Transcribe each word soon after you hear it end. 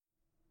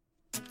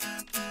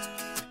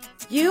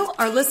You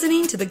are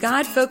listening to the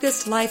God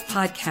Focused Life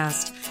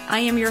podcast. I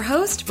am your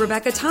host,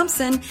 Rebecca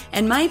Thompson,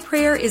 and my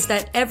prayer is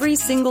that every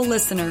single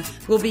listener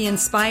will be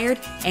inspired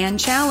and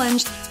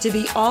challenged to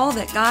be all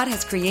that God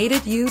has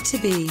created you to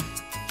be.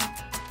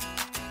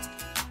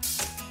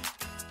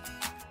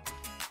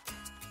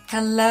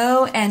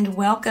 Hello and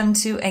welcome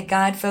to A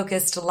God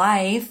Focused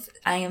Life.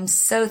 I am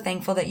so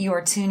thankful that you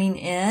are tuning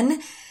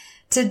in.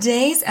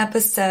 Today's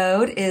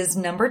episode is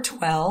number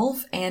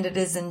 12, and it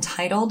is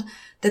entitled,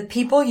 The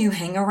People You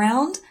Hang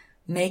Around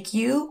Make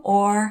You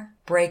or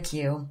Break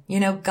You. You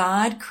know,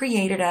 God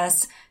created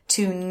us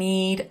to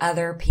need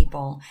other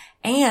people,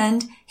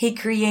 and He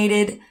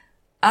created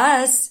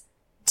us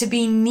to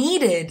be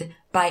needed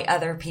by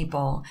other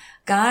people.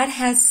 God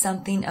has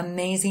something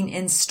amazing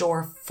in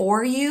store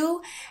for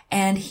you,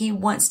 and He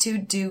wants to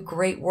do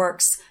great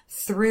works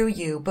through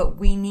you, but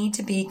we need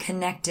to be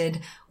connected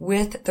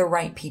with the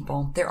right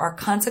people. There are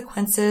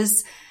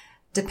consequences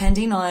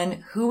depending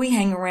on who we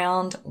hang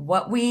around,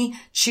 what we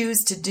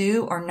choose to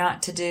do or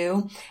not to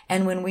do.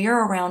 And when we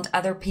are around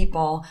other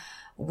people,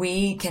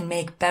 we can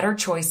make better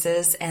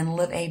choices and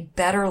live a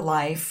better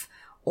life.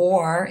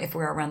 Or if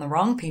we're around the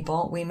wrong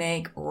people, we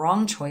make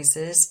wrong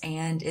choices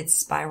and it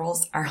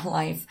spirals our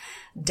life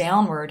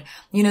downward.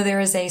 You know, there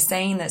is a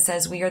saying that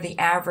says we are the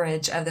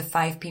average of the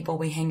 5 people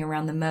we hang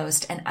around the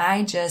most. And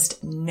I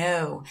just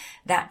know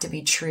that to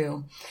be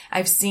true.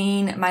 I've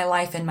seen my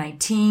life in my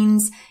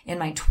teens, in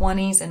my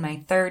 20s, in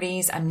my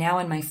 30s. I'm now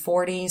in my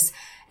 40s.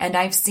 And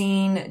I've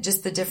seen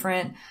just the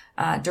different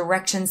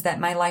directions that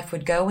my life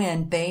would go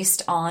in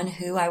based on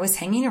who I was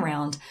hanging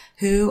around,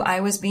 who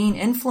I was being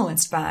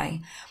influenced by.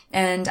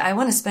 And I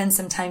want to spend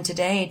some time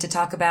today to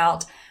talk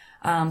about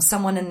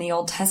someone in the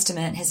Old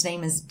Testament. His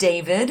name is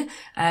David.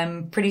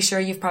 I'm pretty sure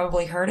you've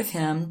probably heard of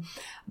him,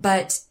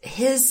 but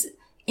his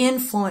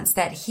influence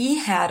that he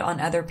had on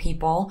other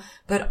people,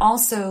 but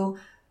also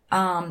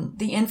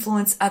the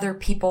influence other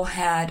people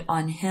had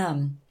on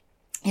him.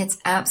 It's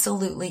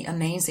absolutely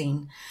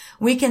amazing.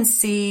 We can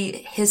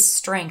see his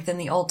strength in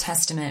the Old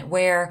Testament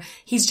where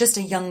he's just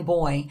a young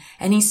boy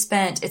and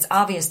it's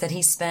obvious that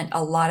he spent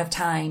a lot of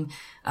time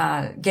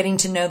getting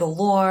to know the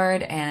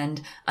Lord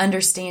and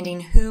understanding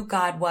who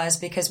God was,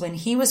 because when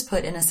he was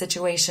put in a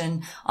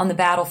situation on the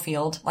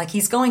battlefield, like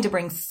he's going to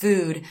bring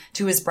food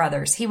to his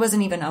brothers. He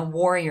wasn't even a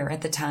warrior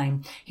at the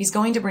time. He's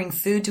going to bring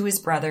food to his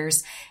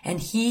brothers, and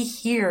he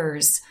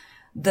hears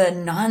the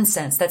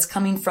nonsense that's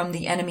coming from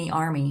the enemy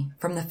army,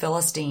 from the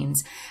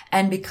Philistines.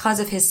 And because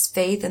of his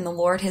faith in the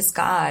Lord his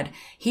God,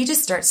 he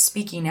just starts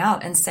speaking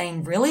out and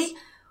saying, really?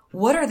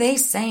 What are they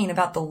saying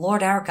about the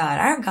Lord our God?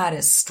 Our God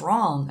is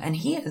strong and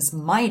He is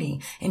mighty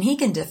and He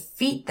can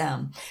defeat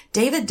them.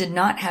 David did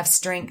not have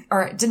strength,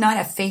 or did not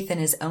have faith in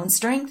his own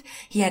strength.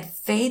 He had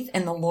faith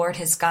in the Lord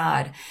his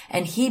God,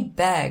 and he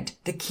begged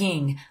the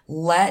king,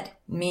 let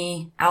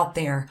me out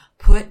there.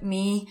 Put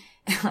me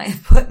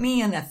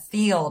in the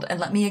field and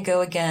let me go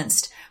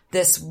against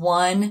this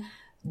one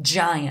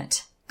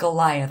giant,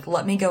 Goliath.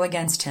 Let me go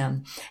against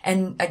him.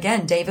 And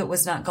again, David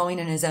was not going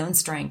in his own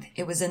strength.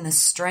 It was in the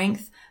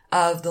strength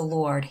of the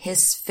Lord.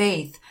 His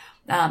faith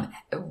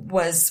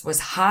was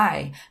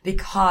high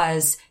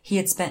because he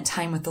had spent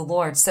time with the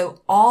Lord.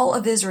 So all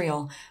of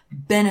Israel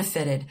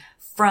benefited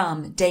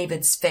from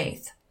David's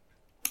faith.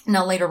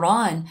 Now, later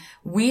on,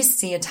 we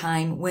see a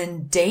time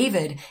when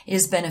David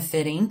is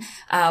benefiting.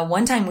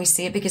 One time we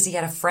see it because he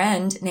had a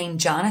friend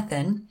named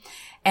Jonathan,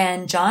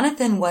 and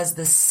Jonathan was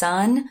the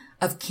son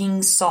of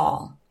King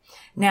Saul.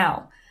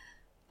 Now,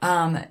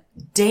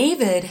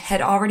 David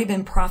had already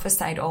been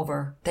prophesied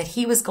over that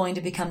he was going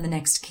to become the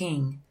next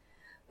king.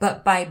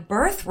 But by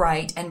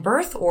birthright and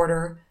birth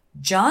order,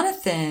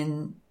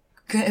 Jonathan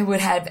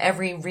would have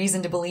every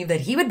reason to believe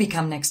that he would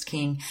become next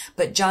king.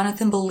 But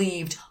Jonathan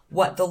believed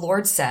what the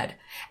Lord said.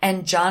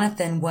 And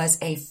Jonathan was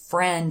a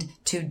friend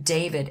to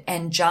David.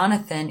 And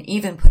Jonathan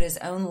even put his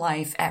own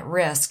life at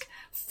risk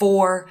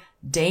for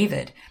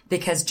David,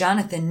 because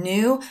Jonathan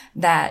knew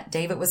that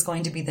David was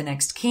going to be the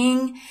next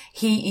king.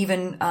 He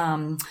even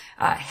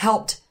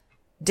helped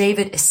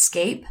David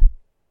escape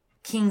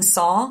King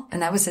Saul,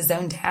 and that was his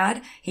own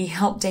dad. He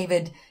helped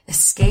David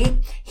escape.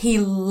 He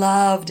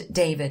loved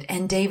David,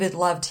 and David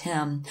loved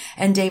him,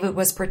 and David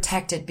was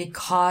protected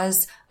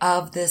because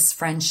of this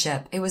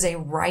friendship. It was a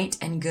right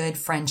and good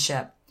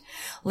friendship.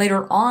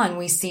 Later on,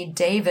 we see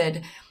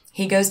David.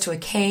 He goes to a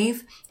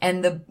cave,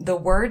 and the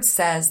word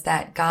says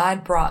that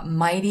God brought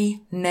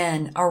mighty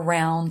men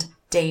around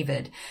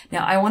David.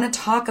 Now, I want to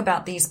talk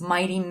about these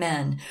mighty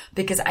men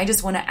because I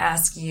just want to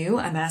ask you,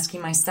 I'm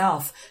asking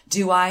myself,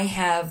 do I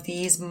have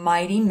these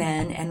mighty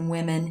men and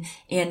women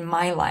in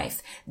my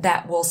life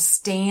that will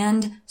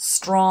stand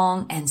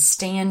strong and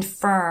stand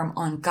firm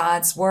on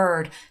God's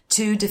word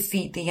to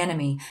defeat the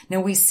enemy?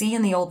 Now, we see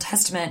in the Old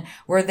Testament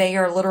where they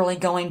are literally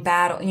going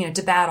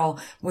to battle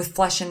with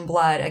flesh and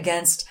blood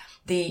against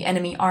the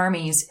enemy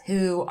armies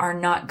who are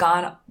not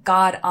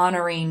God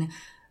honoring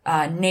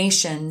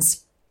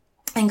nations.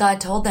 And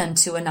God told them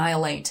to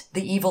annihilate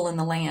the evil in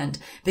the land,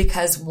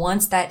 because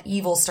once that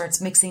evil starts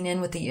mixing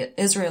in with the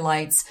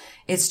Israelites,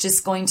 it's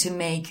just going to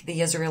make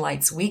the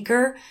Israelites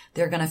weaker.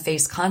 They're going to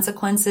face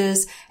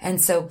consequences.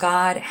 And so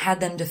God had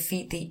them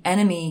defeat the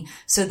enemy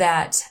so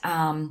that,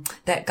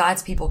 that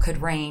God's people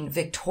could reign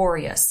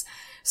victorious.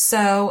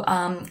 So,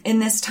 in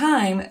this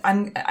time,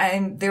 I'm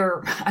going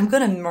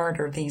to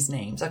murder these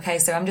names. Okay.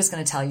 So I'm just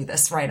going to tell you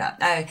this right up.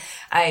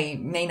 I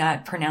may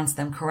not pronounce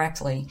them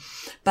correctly,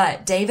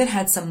 but David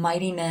had some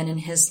mighty men in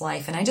his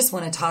life. And I just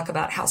want to talk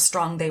about how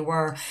strong they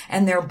were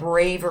and their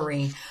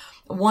bravery.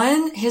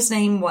 One, his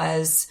name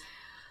was,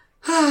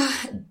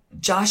 Bashabeth.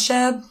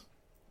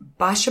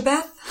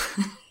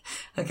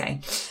 Okay.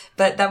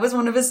 But that was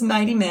one of his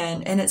mighty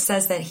men. And it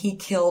says that he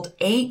killed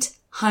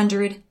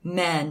 800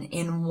 men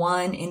in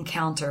one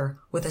encounter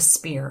with a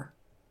spear.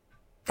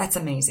 That's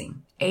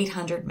amazing.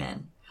 800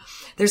 men.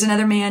 There's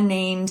another man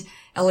named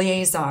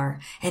Eleazar,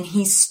 and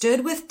he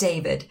stood with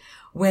David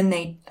when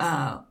they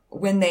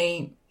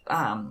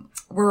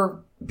were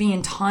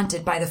being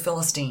taunted by the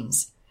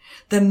Philistines.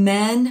 The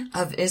men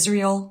of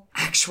Israel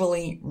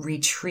actually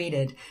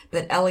retreated,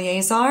 but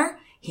Eleazar,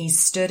 he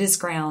stood his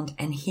ground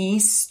and he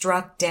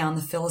struck down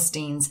the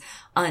Philistines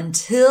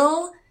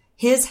until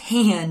his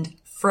hand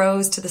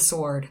froze to the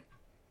sword.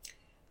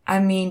 I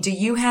mean, do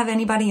you have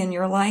anybody in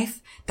your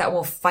life that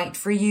will fight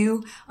for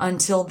you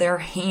until their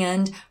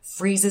hand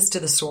freezes to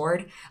the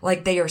sword?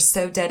 Like they are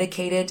so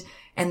dedicated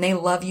and they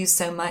love you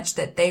so much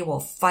that they will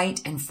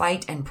fight and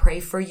pray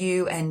for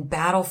you and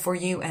battle for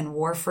you and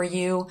war for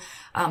you,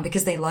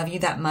 because they love you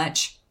that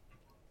much.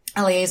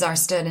 Eleazar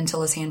stood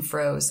until his hand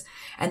froze,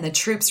 and the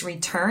troops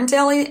returned to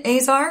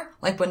Eleazar,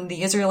 like when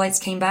the Israelites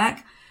came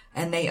back.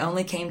 And they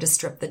only came to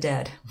strip the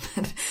dead.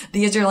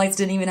 The Israelites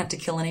didn't even have to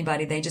kill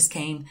anybody. They just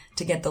came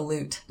to get the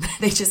loot.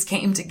 They just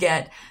came to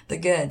get the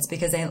goods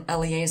because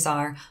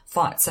Eleazar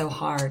fought so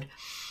hard.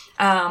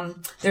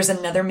 There's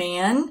another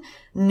man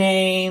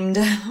named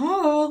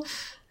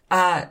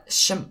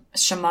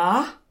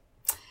Shammah.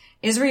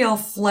 Israel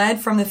fled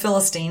from the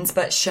Philistines,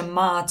 but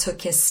Shammah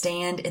took his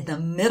stand in the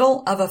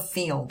middle of a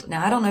field.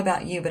 Now, I don't know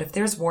about you, but if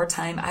there's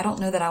wartime, I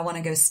don't know that I want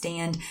to go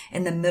stand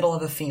in the middle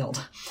of a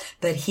field.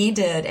 But he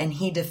did, and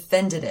he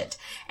defended it,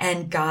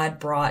 and God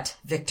brought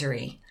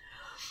victory.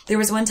 There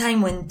was one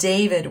time when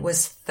David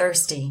was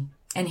thirsty,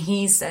 and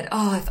he said,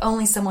 "Oh, if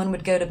only someone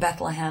would go to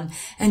Bethlehem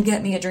and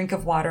get me a drink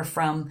of water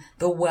from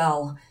the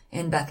well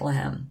in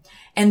Bethlehem."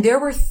 And there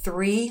were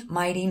 3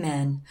 mighty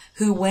men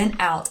who went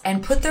out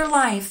and put their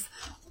life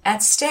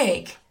at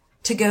stake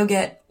to go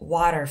get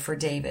water for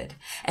David.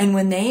 And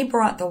when they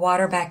brought the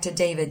water back to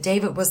David,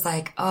 David was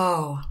like,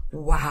 oh,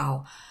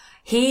 wow.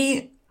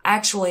 He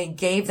actually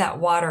gave that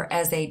water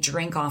as a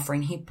drink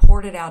offering. He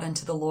poured it out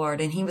into the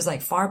Lord, and he was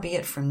like, far be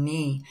it from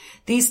me.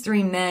 These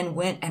 3 men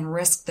went and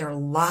risked their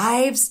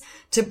lives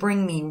to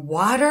bring me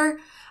water.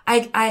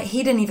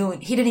 He didn't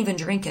even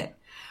drink it.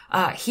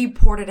 He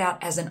poured it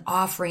out as an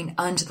offering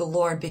unto the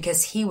Lord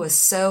because he was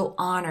so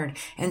honored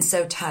and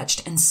so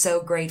touched and so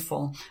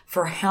grateful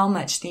for how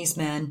much these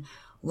men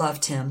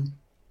loved him.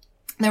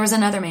 There was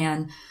another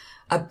man,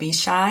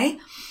 Abishai.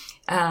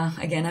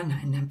 Again,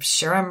 I'm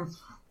sure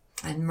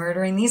I'm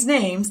murdering these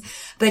names,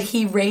 but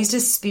he raised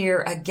his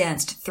spear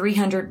against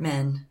 300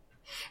 men.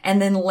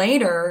 And then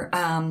later,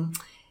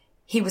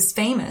 he was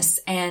famous,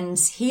 and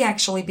he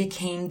actually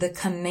became the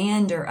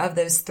commander of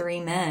those 3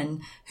 men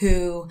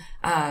who,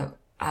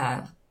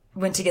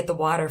 went to get the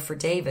water for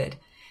David.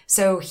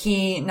 So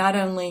he not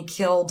only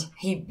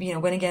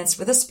went against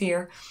with a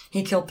spear,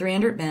 he killed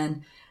 300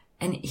 men,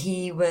 and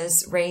he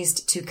was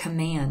raised to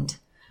command,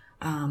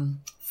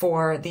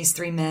 for these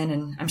 3 men.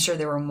 And I'm sure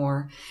there were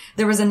more.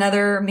 There was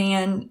another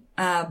man,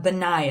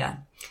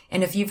 Benaiah.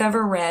 And if you've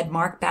ever read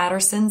Mark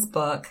Batterson's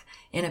book,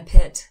 In a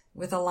Pit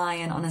with a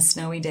Lion on a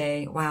Snowy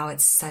Day, wow,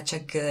 it's such a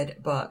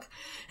good book.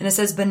 And it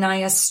says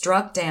Benaiah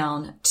struck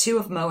down 2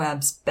 of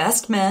Moab's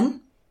best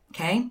men.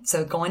 Okay,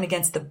 so going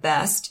against the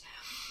best.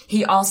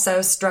 He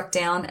also struck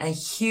down a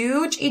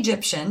huge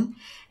Egyptian,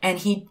 and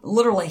he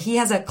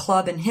has a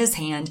club in his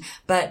hand,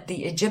 but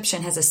the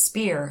Egyptian has a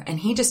spear,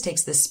 and he just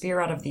takes the spear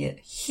out of the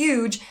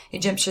huge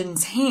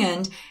Egyptian's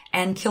hand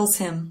and kills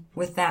him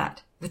with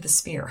the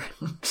spear.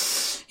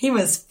 He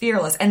was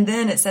fearless. And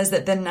then it says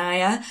that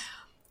Benaiah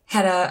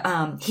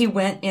he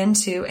went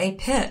into a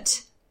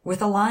pit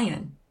with a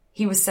lion.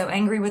 He was so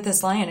angry with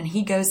this lion, and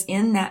he goes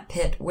in that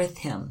pit with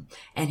him,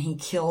 and he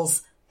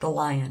kills the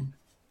lion.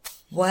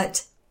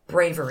 What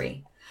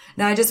bravery.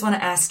 Now I just want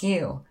to ask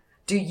you,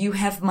 do you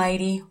have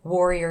mighty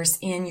warriors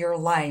in your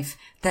life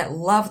that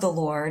love the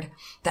Lord,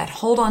 that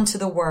hold on to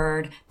the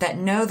word, that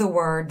know the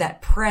word, that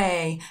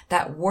pray,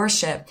 that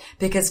worship?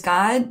 Because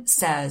God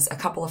says a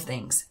couple of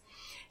things.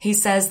 He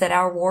says that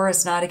our war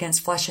is not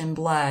against flesh and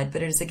blood,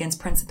 but it is against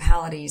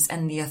principalities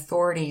and the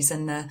authorities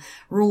and the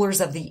rulers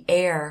of the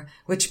air,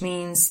 which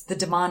means the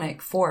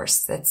demonic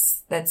force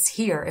that's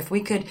here. If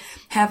we could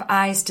have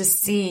eyes to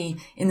see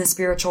in the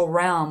spiritual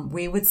realm,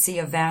 we would see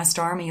a vast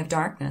army of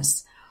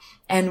darkness.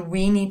 And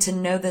we need to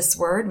know this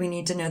word. We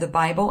need to know the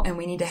Bible, and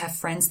we need to have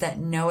friends that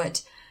know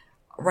it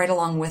right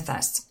along with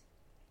us.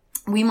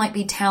 We might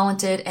be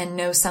talented and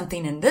know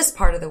something in this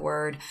part of the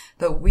word,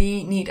 but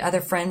we need other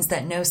friends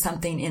that know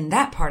something in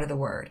that part of the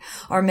word.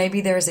 Or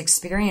maybe there's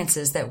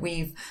experiences that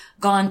we've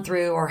gone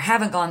through or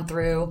haven't gone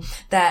through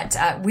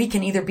that we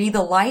can either be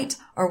the light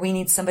or we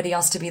need somebody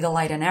else to be the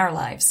light in our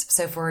lives.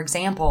 So for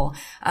example,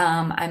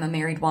 I'm a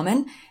married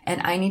woman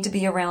and I need to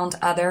be around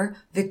other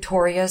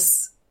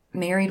victorious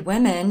married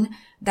women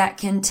that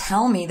can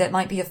tell me, that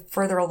might be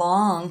further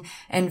along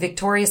and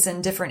victorious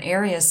in different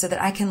areas, so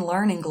that I can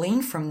learn and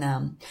glean from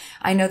them.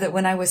 I know that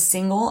when I was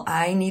single,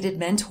 I needed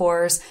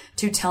mentors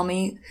to tell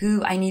me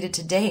who I needed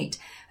to date.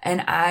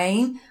 And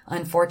I,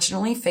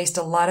 unfortunately, faced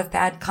a lot of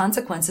bad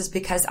consequences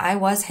because I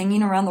was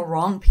hanging around the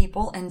wrong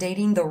people and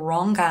dating the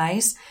wrong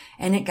guys,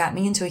 and it got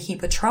me into a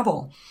heap of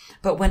trouble.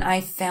 But when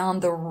I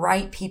found the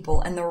right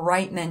people and the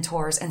right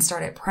mentors and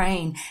started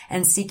praying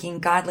and seeking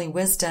godly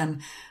wisdom,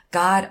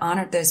 God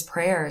honored those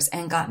prayers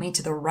and got me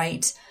to the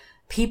right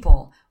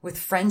people with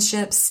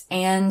friendships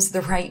and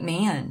the right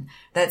man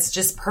that's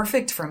just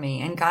perfect for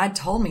me. And God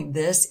told me,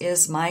 this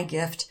is my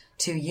gift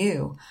to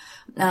you.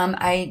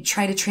 I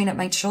try to train up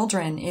my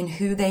children in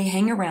who they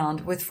hang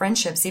around with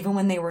friendships. Even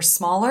when they were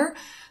smaller,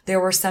 there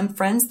were some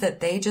friends that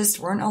they just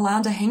weren't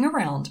allowed to hang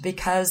around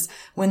because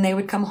when they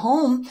would come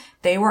home,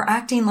 they were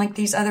acting like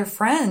these other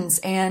friends.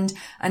 And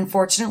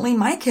unfortunately,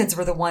 my kids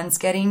were the ones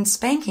getting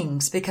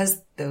spankings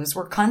because those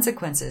were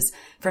consequences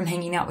from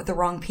hanging out with the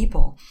wrong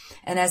people.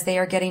 And as they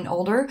are getting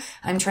older,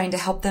 I'm trying to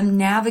help them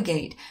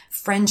navigate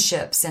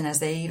friendships. And as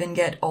they even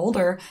get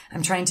older,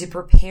 I'm trying to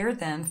prepare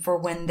them for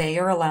when they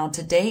are allowed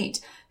to date,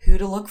 who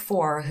to look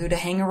for, who to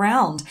hang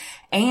around,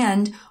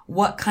 and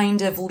what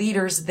kind of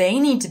leaders they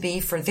need to be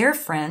for their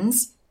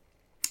friends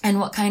and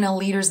what kind of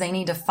leaders they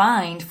need to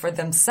find for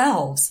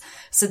themselves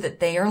so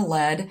that they are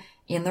led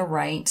in the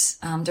right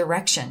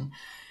direction.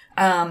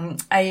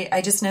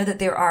 I just know that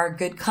there are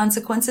good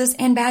consequences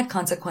and bad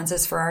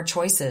consequences for our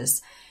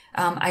choices.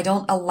 I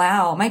don't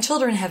allow, my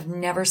children have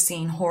never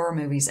seen horror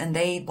movies, and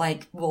they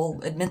will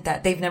admit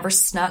that they've never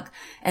snuck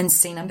and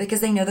seen them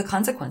because they know the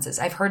consequences.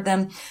 I've heard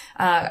them,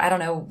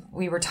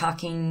 we were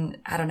talking,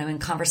 in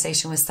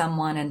conversation with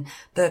someone, and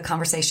the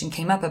conversation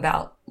came up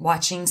about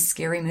watching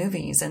scary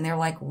movies, and they're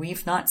like,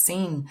 we've not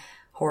seen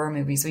horror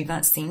movies. We've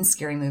not seen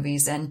scary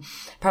movies. And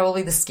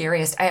probably the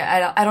scariest,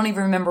 I don't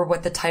even remember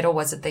what the title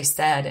was that they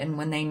said. And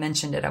when they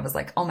mentioned it, I was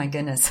like, oh my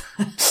goodness.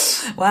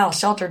 Wow,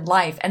 Sheltered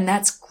Life. And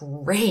that's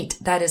great.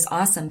 That is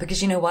awesome.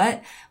 Because you know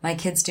what? My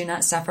kids do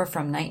not suffer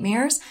from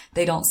nightmares.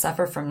 They don't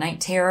suffer from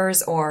night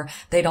terrors, or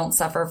they don't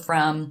suffer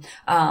from,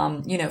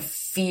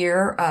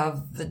 fear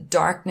of the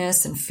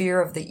darkness and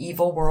fear of the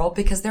evil world,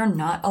 because they're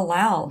not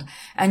allowed.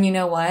 And you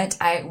know what?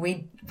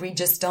 We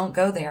just don't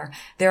go there.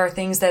 There are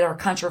things that are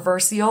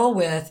controversial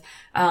with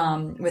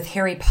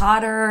Harry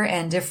Potter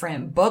and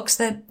different books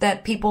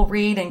that people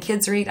read and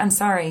kids read. I'm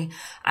sorry.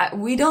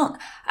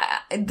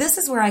 This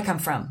is where I come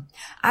from.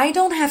 I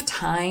don't have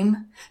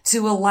time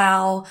to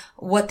allow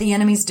what the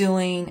enemy's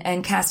doing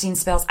and casting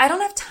spells. I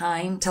don't have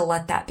time to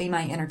let that be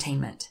my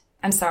entertainment.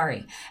 I'm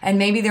sorry. And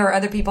maybe there are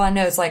other people I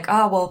know. It's like,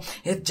 oh, well,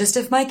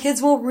 if my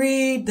kids will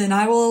read, then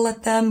I will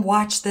let them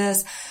watch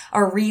this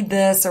or read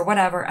this or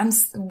whatever.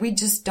 We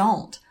just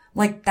don't.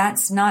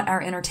 That's not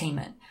our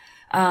entertainment.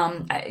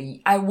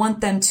 I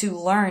want them to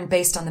learn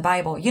based on the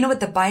Bible. You know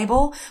what? The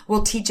Bible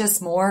will teach us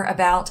more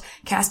about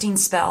casting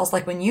spells.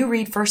 Like when you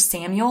read 1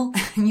 Samuel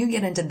and you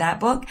get into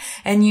that book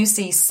and you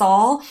see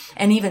Saul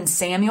and even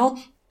Samuel,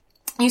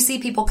 you see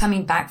people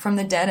coming back from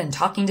the dead and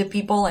talking to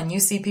people, and you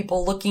see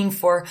people looking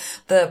for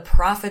the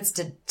prophets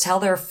to tell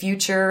their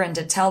future and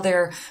to tell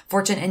their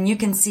fortune, and you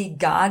can see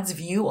God's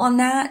view on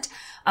that.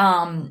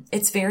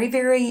 It's very,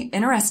 very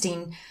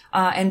interesting,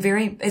 and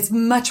it's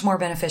much more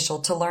beneficial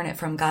to learn it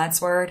from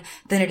God's word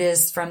than it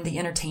is from the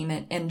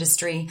entertainment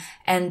industry.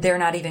 And they're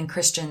not even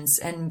Christians.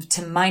 And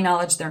to my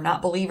knowledge, they're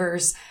not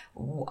believers.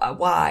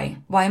 Why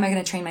am I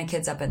going to train my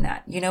kids up in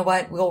that? You know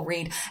what? We'll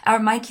read.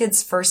 My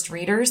kids' first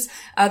readers,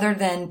 other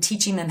than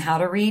teaching them how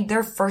to read,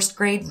 their first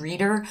grade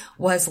reader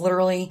was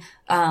literally,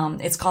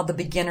 it's called the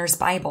Beginner's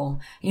Bible.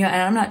 And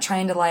I'm not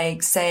trying to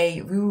say,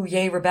 ooh,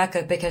 yay,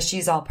 Rebecca, because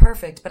she's all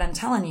perfect. But I'm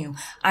telling you,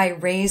 I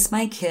raise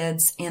my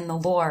kids in the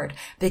Lord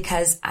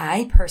because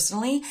I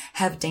personally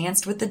have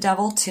danced with the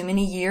devil too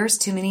many years,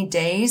 too many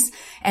days,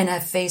 and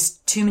have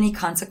faced too many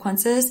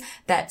consequences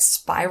that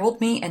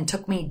spiraled me and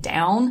took me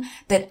down,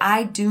 that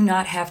I do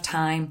not have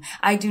time.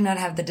 I do not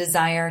have the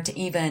desire to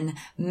even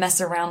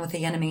mess around with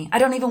the enemy. I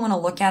don't even want to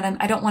look at him.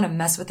 I don't want to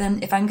mess with him.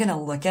 If I'm going to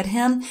look at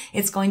him,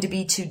 it's going to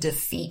be to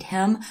defeat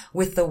him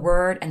with the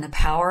word and the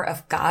power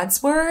of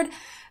God's word.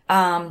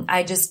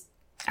 I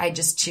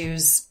just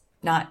choose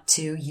not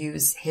to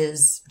use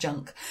his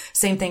junk.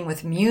 Same thing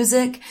with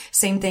music.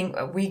 Same thing.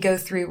 We go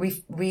through,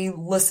 we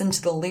listen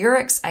to the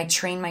lyrics. I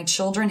train my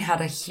children how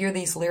to hear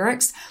these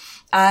lyrics.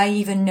 I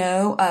even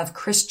know of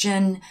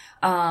Christian,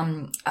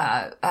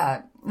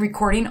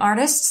 recording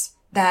artists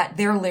that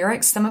their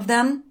lyrics, some of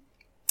them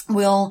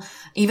will,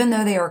 even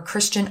though they are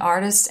Christian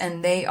artists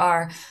and they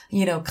are,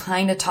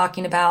 kind of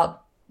talking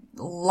about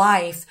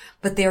life,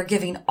 but they are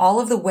giving all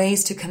of the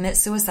ways to commit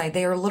suicide.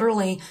 They are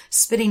literally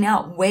spitting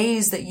out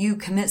ways that you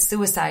commit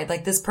suicide.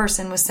 Like this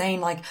person was saying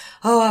like,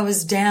 oh, I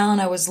was down,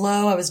 I was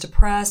low, I was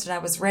depressed, and I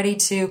was ready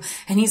to,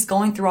 and he's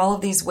going through all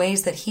of these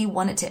ways that he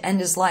wanted to end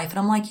his life. And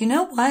I'm like, you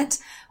know what?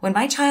 When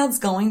my child's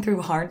going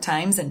through hard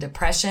times and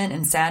depression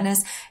and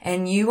sadness,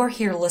 and you are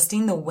here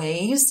listing the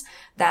ways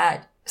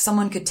that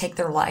someone could take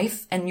their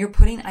life and you're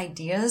putting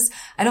ideas,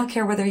 I don't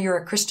care whether you're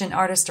a Christian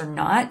artist or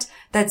not,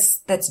 that's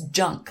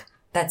junk.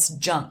 That's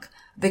junk.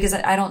 Because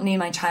I don't need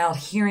my child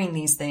hearing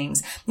these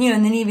things.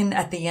 And then even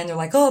at the end, they're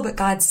like, oh, but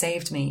God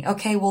saved me.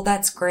 Okay, well,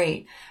 that's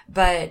great.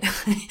 But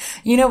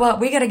you know what?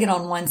 We got to get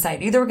on one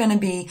side. Either we're going to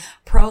be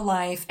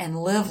pro-life and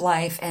live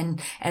life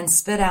and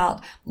spit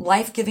out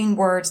life-giving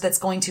words that's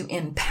going to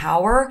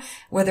empower,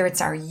 whether it's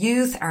our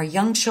youth, our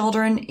young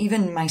children,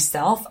 even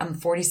myself. I'm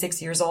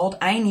 46 years old.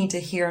 I need to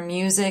hear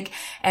music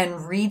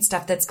and read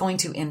stuff that's going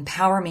to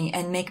empower me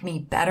and make me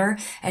better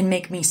and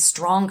make me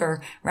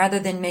stronger rather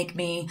than make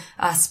me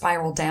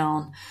spiral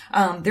down.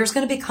 There's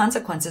going to be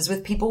consequences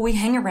with people we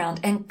hang around,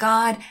 and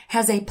God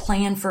has a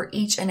plan for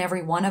each and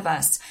every one of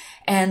us.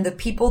 And the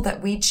people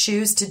that we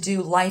choose to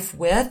do life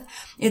with,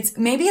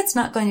 maybe it's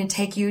not going to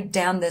take you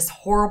down this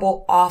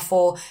horrible,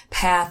 awful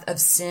path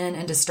of sin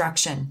and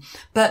destruction.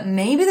 But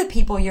maybe the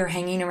people you're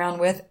hanging around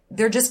with,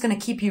 they're just going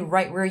to keep you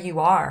right where you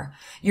are.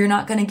 You're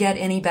not going to get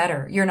any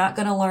better. You're not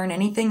going to learn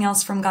anything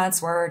else from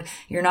God's word.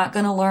 You're not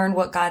going to learn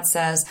what God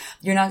says.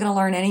 You're not going to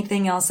learn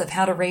anything else of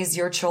how to raise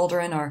your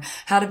children or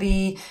how to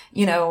be,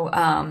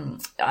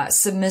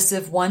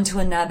 submissive one to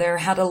another,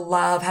 how to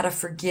love, how to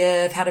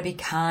forgive, how to be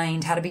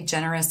kind, how to be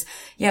generous.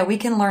 Yeah, we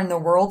can learn the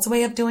world's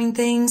way of doing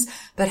things,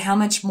 but how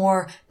much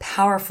more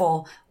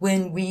powerful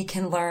when we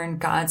can learn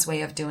God's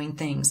way of doing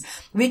things.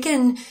 We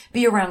can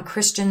be around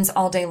Christians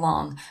all day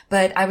long,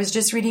 but I was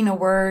just reading a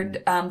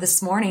word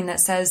this morning that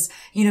says,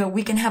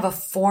 we can have a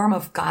form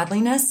of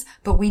godliness,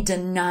 but we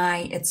deny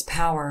its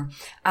power.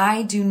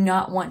 I do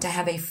not want to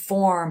have a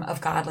form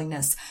of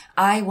godliness.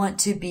 I want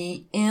to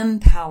be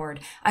empowered.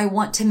 I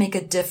want to make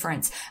a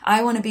difference.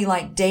 I want to be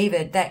like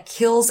David that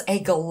kills a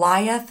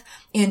Goliath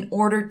in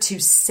order to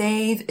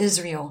save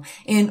Israel,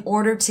 in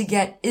order to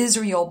get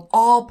Israel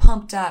all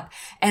pumped up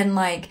and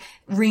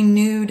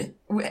renewed,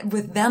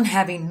 with them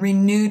having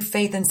renewed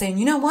faith and saying,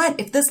 you know what?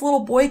 If this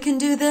little boy can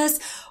do this,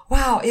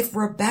 wow, if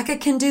Rebecca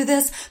can do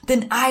this,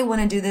 then I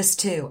want to do this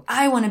too.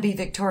 I want to be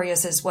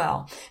victorious as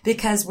well.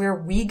 Because where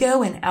we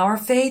go in our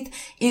faith,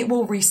 it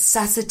will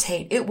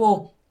resuscitate.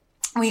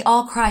 We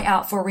all cry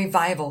out for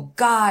revival.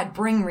 God,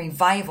 bring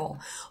revival.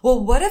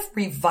 Well, what if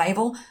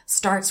revival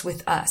starts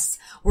with us,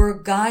 where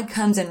God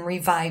comes and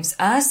revives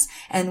us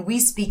and we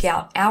speak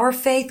out our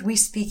faith, we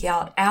speak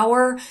out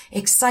our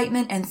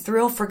excitement and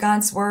thrill for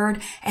God's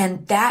word,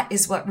 and that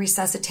is what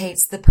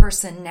resuscitates the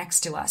person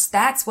next to us.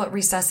 That's what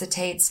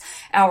resuscitates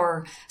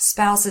our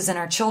spouses and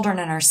our children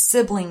and our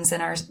siblings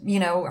and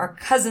our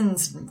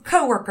cousins,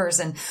 coworkers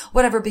and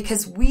whatever,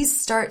 because we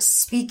start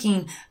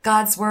speaking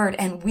God's word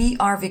and we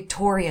are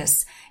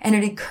victorious. And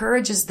it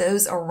encourages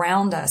those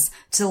around us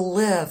to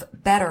live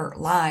better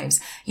lives.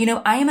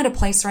 I am at a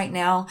place right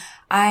now,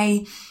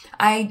 I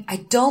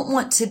don't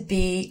want to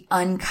be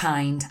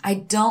unkind. I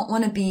don't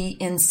want to be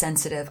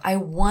insensitive. I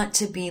want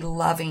to be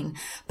loving.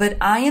 But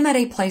I am at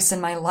a place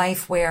in my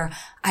life where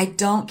I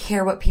don't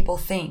care what people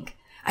think.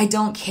 I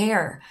don't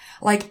care.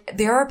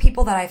 There are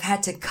people that I've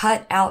had to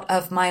cut out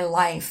of my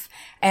life.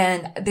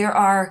 And there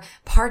are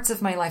parts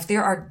of my life,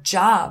 there are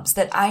jobs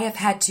that I have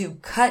had to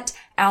cut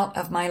out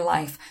of my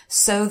life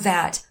so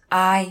that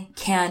I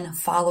can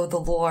follow the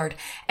Lord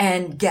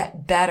and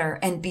get better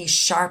and be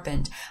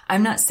sharpened.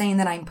 I'm not saying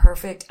that I'm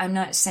perfect. I'm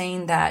not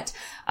saying that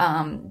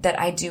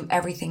I do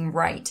everything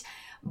right,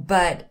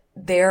 but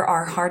there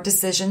are hard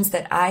decisions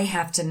that I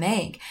have to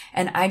make.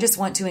 And I just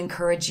want to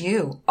encourage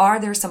you.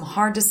 Are there some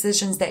hard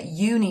decisions that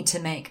you need to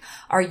make?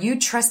 Are you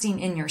trusting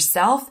in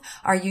yourself?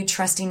 Are you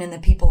trusting in the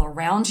people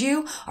around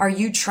you? Are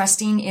you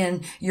trusting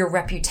in your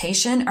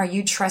reputation? Are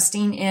you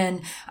trusting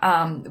in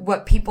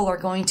what people are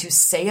going to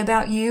say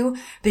about you?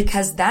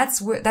 Because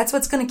that's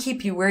what's going to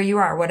keep you where you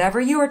are.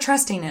 Whatever you are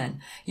trusting in,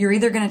 you're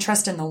either going to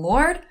trust in the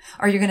Lord,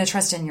 or you're going to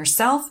trust in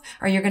yourself,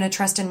 or you're going to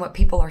trust in what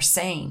people are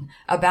saying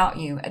about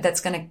you.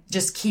 That's going to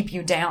just keep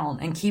you down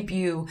and keep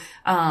you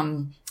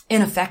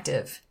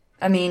ineffective.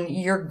 I mean,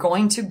 you're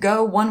going to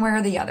go one way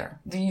or the other.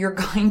 You're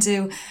going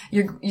to,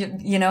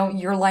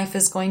 your life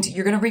is going to,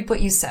 you're going to reap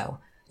what you sow.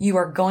 You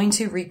are going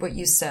to reap what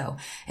you sow.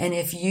 And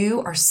if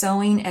you are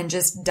sowing and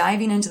just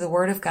diving into the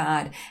word of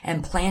God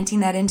and planting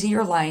that into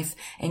your life,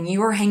 and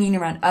you are hanging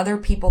around other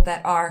people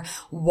that are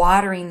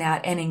watering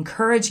that and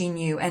encouraging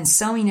you and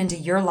sowing into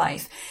your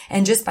life,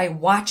 and just by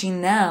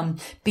watching them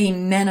be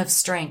men of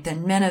strength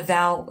and men of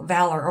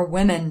valor, or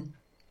women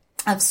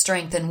of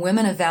strength and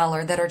women of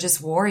valor that are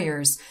just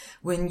warriors.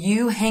 When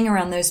you hang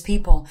around those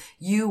people,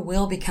 you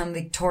will become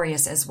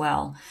victorious as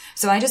well.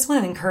 So I just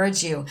want to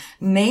encourage you.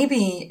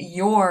 Maybe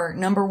your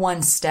number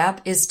one step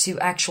is to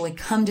actually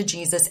come to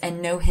Jesus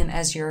and know him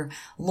as your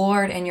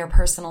Lord and your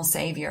personal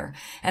Savior.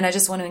 And I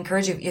just want to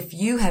encourage you, if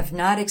you have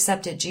not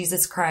accepted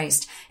Jesus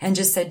Christ and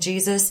just said,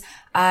 Jesus,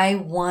 I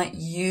want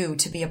you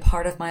to be a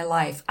part of my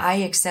life. I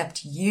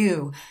accept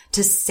you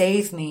to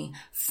save me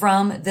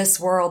from this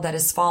world that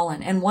is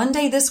fallen. And one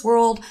day this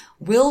world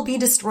will be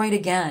destroyed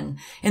again.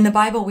 In the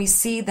Bible, we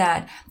see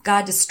that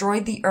God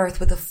destroyed the earth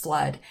with a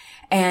flood.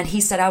 And he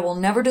said, I will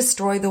never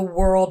destroy the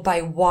world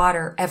by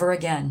water ever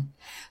again.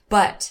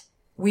 But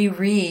we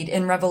read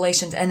in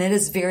Revelations, and it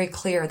is very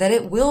clear that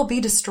it will be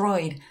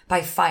destroyed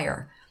by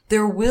fire.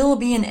 There will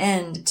be an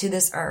end to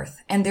this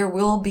earth and there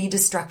will be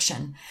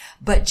destruction.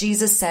 But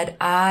Jesus said,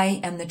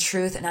 I am the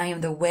truth and I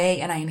am the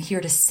way and I am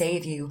here to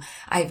save you.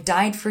 I've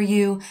died for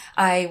you.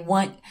 I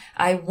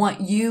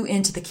want you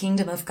into the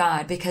kingdom of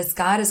God because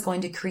God is going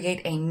to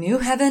create a new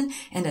heaven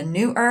and a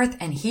new earth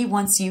and he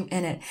wants you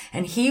in it.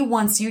 And he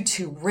wants you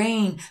to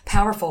reign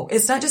powerful.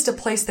 It's not just a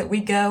place that we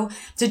go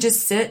to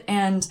just sit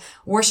and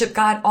worship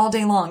God all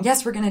day long.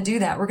 Yes, we're going to do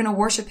that. We're going to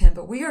worship him,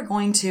 but we are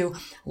going to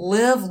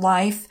live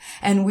life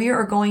and we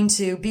are going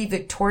to be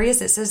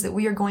victorious. It says that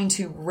we are going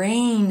to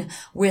reign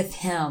with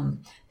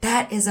him.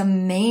 That is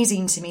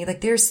amazing to me.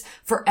 Like there's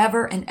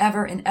forever and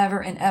ever and ever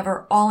and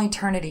ever, all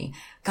eternity.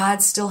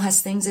 God still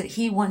has things that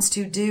he wants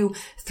to do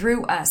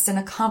through us and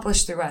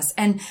accomplish through us.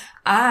 And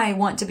I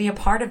want to be a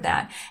part of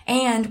that.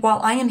 And while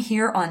I am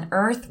here on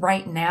earth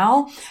right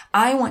now,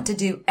 I want to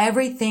do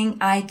everything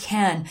I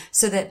can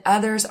so that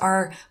others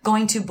are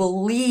going to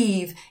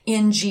believe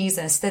in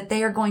Jesus, that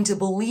they are going to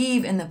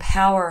believe in the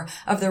power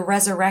of the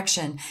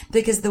resurrection,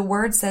 because the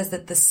word says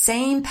that the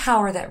same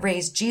power that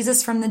raised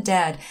Jesus from the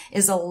dead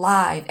is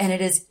alive and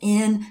it is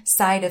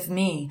inside of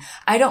me.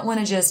 I don't want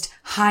to just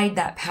hide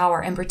that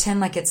power and pretend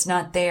like it's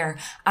not there.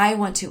 I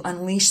want to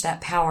unleash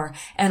that power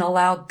and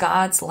allow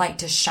God's light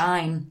to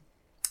shine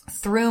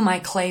through my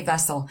clay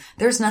vessel.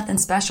 There's nothing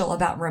special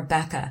about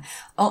Rebecca.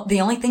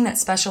 The only thing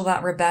that's special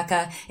about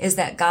Rebecca is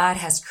that God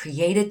has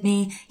created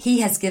me.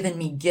 He has given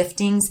me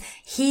giftings.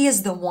 He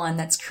is the one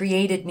that's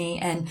created me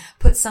and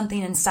put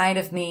something inside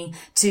of me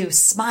to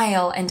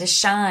smile and to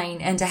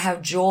shine and to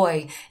have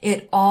joy.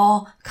 It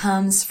all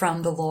comes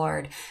from the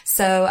Lord.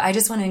 So I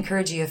just want to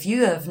encourage you, if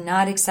you have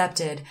not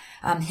accepted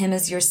him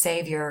as your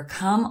Savior,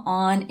 come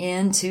on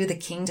into the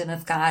kingdom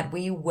of God.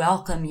 We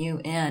welcome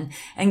you in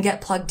and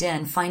get plugged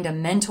in. Find a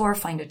mentor,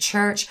 find a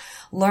church,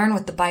 learn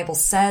what the Bible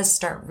says,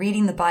 start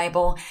reading the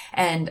Bible,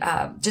 and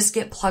just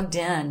get plugged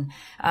in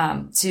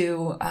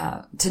to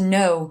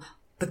know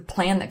the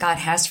plan that God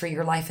has for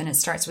your life, and it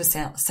starts with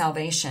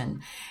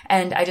salvation.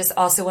 And I just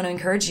also want to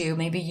encourage you,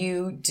 maybe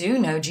you do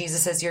know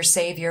Jesus as your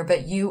Savior,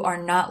 but you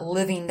are not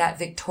living that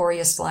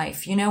victorious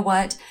life. You know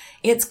what?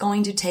 It's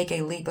going to take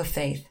a leap of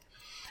faith.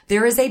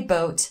 There is a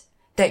boat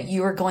that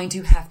you are going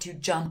to have to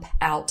jump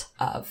out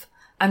of.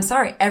 I'm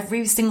sorry,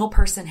 every single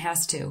person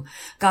has to.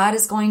 God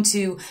is going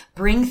to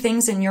bring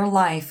things in your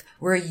life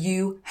where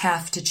you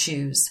have to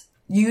choose.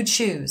 You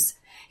choose.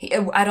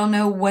 I don't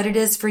know what it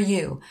is for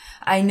you.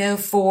 I know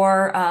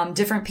for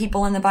different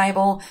people in the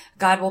Bible,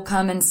 God will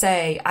come and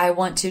say, I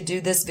want to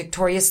do this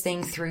victorious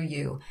thing through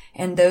you.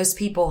 And those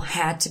people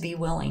had to be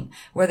willing,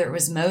 whether it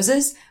was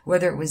Moses,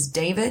 whether it was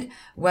David,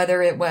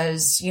 whether it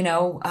was,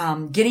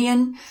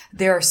 Gideon.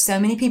 There are so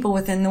many people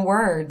within the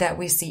word that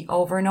we see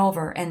over and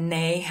over, and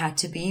they had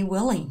to be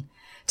willing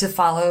to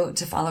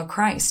follow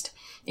Christ.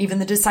 Even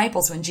the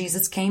disciples, when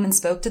Jesus came and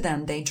spoke to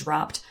them, they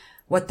dropped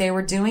what they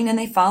were doing and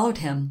they followed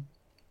him.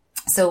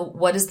 So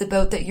what is the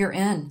boat that you're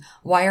in?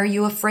 Why are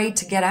you afraid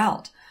to get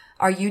out?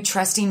 Are you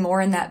trusting more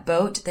in that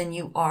boat than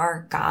you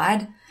are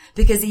God?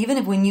 Because even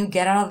if when you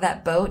get out of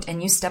that boat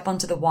and you step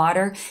onto the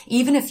water,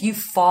 even if you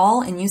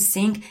fall and you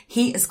sink,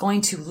 he is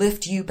going to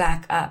lift you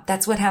back up.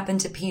 That's what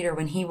happened to Peter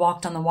when he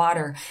walked on the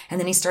water, and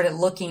then he started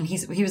looking.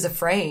 He was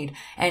afraid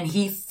and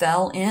he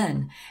fell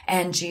in,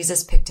 and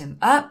Jesus picked him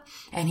up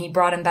and he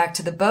brought him back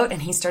to the boat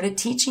and he started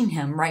teaching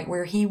him right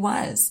where he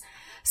was.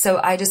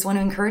 So I just want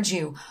to encourage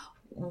you.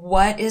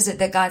 What is it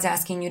that God's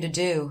asking you to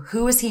do?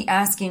 Who is he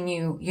asking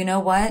you? You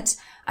know what?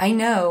 I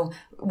know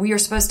we are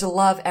supposed to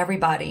love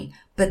everybody,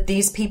 but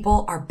these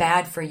people are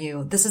bad for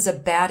you. This is a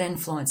bad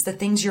influence. The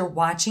things you're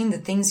watching, the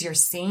things you're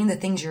seeing, the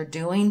things you're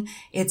doing,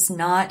 it's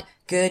not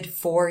good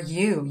for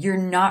you. You're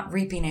not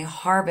reaping a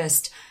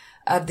harvest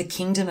of the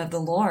kingdom of the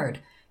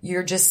Lord.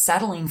 You're just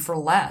settling for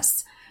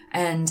less.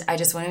 And I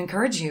just want to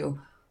encourage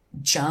you,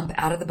 jump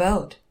out of the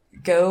boat.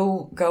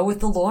 Go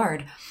with the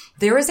Lord.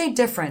 There is a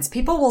difference.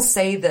 People will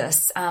say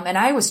this, and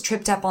I was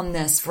tripped up on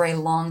this for a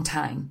long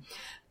time.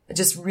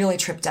 Just really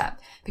tripped up.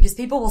 Because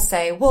people will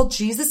say, well,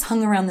 Jesus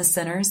hung around the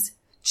sinners.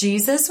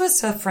 Jesus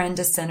was a friend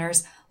to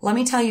sinners. Let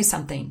me tell you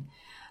something.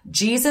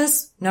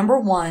 Jesus, number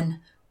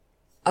one,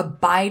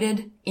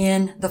 abided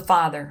in the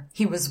Father.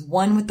 He was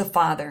one with the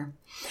Father.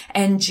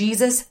 And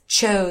Jesus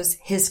chose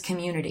his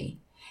community.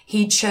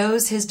 He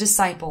chose his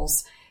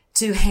disciples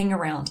to hang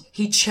around.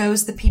 He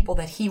chose the people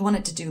that he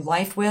wanted to do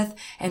life with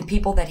and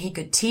people that he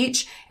could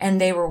teach, and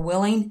they were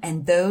willing,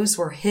 and those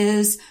were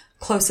his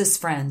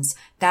closest friends.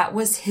 That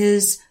was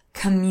his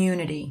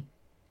community.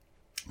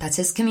 That's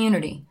his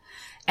community.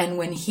 And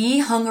when he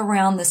hung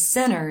around the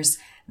sinners,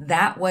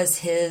 that was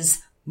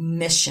his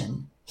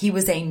mission. He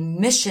was a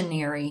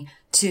missionary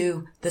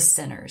to the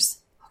sinners.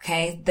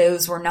 Okay.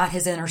 Those were not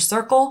his inner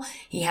circle.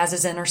 He has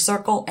his inner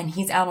circle, and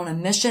he's out on a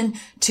mission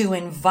to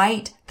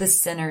invite the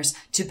sinners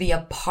to be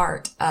a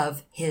part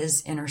of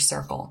his inner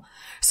circle.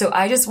 So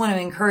I just want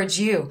to encourage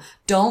you,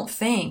 don't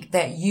think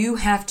that you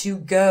have to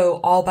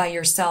go all by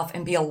yourself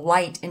and be a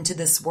light into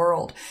this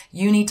world.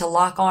 You need to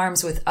lock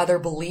arms with other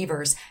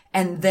believers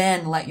and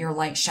then let your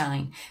light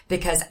shine.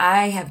 Because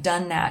I have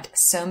done that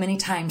so many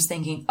times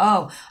thinking,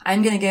 oh,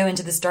 I'm going to go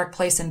into this dark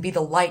place and be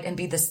the light and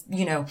be this,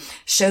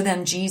 show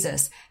them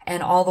Jesus.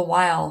 And all the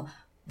while,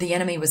 the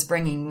enemy was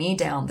bringing me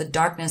down. The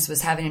darkness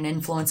was having an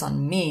influence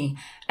on me,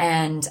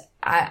 and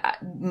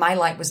my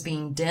light was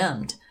being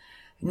dimmed.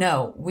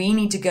 No, we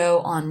need to go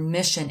on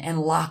mission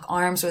and lock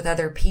arms with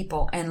other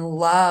people and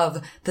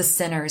love the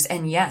sinners.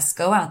 And yes,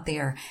 go out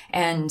there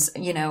and,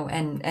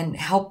 and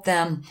help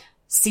them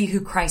see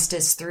who Christ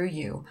is through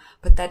you.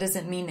 But that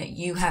doesn't mean that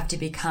you have to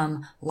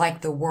become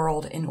like the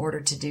world in order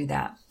to do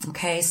that.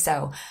 Okay.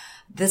 So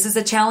this is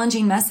a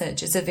challenging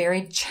message. It's a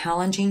very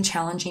challenging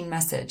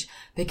message,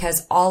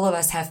 because all of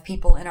us have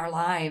people in our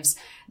lives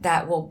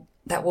that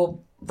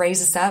will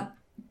raise us up,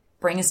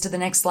 bring us to the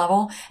next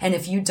level. And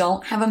if you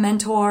don't have a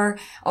mentor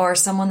or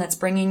someone that's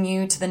bringing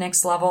you to the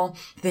next level,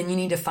 then you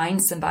need to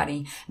find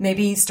somebody.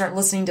 Maybe start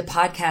listening to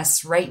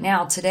podcasts right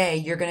now. Today,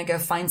 you're going to go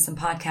find some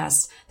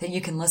podcasts that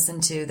you can listen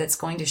to that's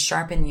going to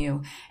sharpen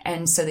you,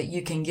 and so that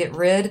you can get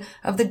rid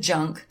of the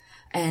junk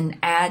and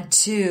add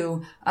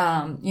to,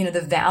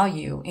 the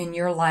value in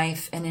your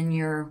life and in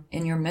your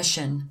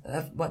mission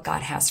of what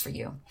God has for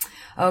you.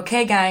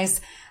 Okay, guys,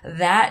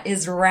 that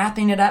is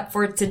wrapping it up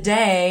for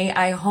today.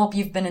 I hope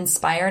you've been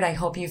inspired. I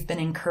hope you've been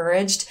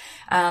encouraged.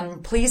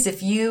 Please,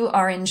 if you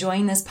are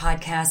enjoying this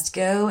podcast,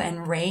 go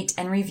and rate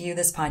and review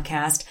this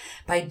podcast.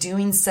 By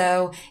doing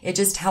so, it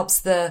just helps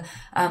the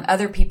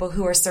other people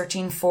who are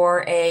searching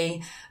for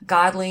a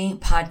godly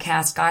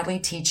podcast, godly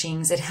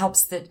teachings. It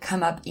helps it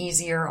come up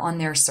easier on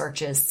their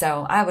searches.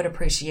 So I would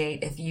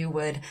appreciate if you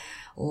would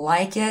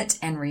like it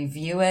and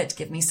review it.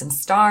 Give me some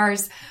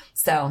stars.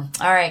 So,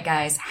 all right,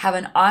 guys, have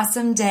an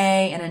awesome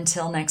day. And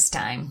until next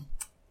time,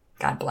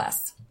 God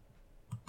bless.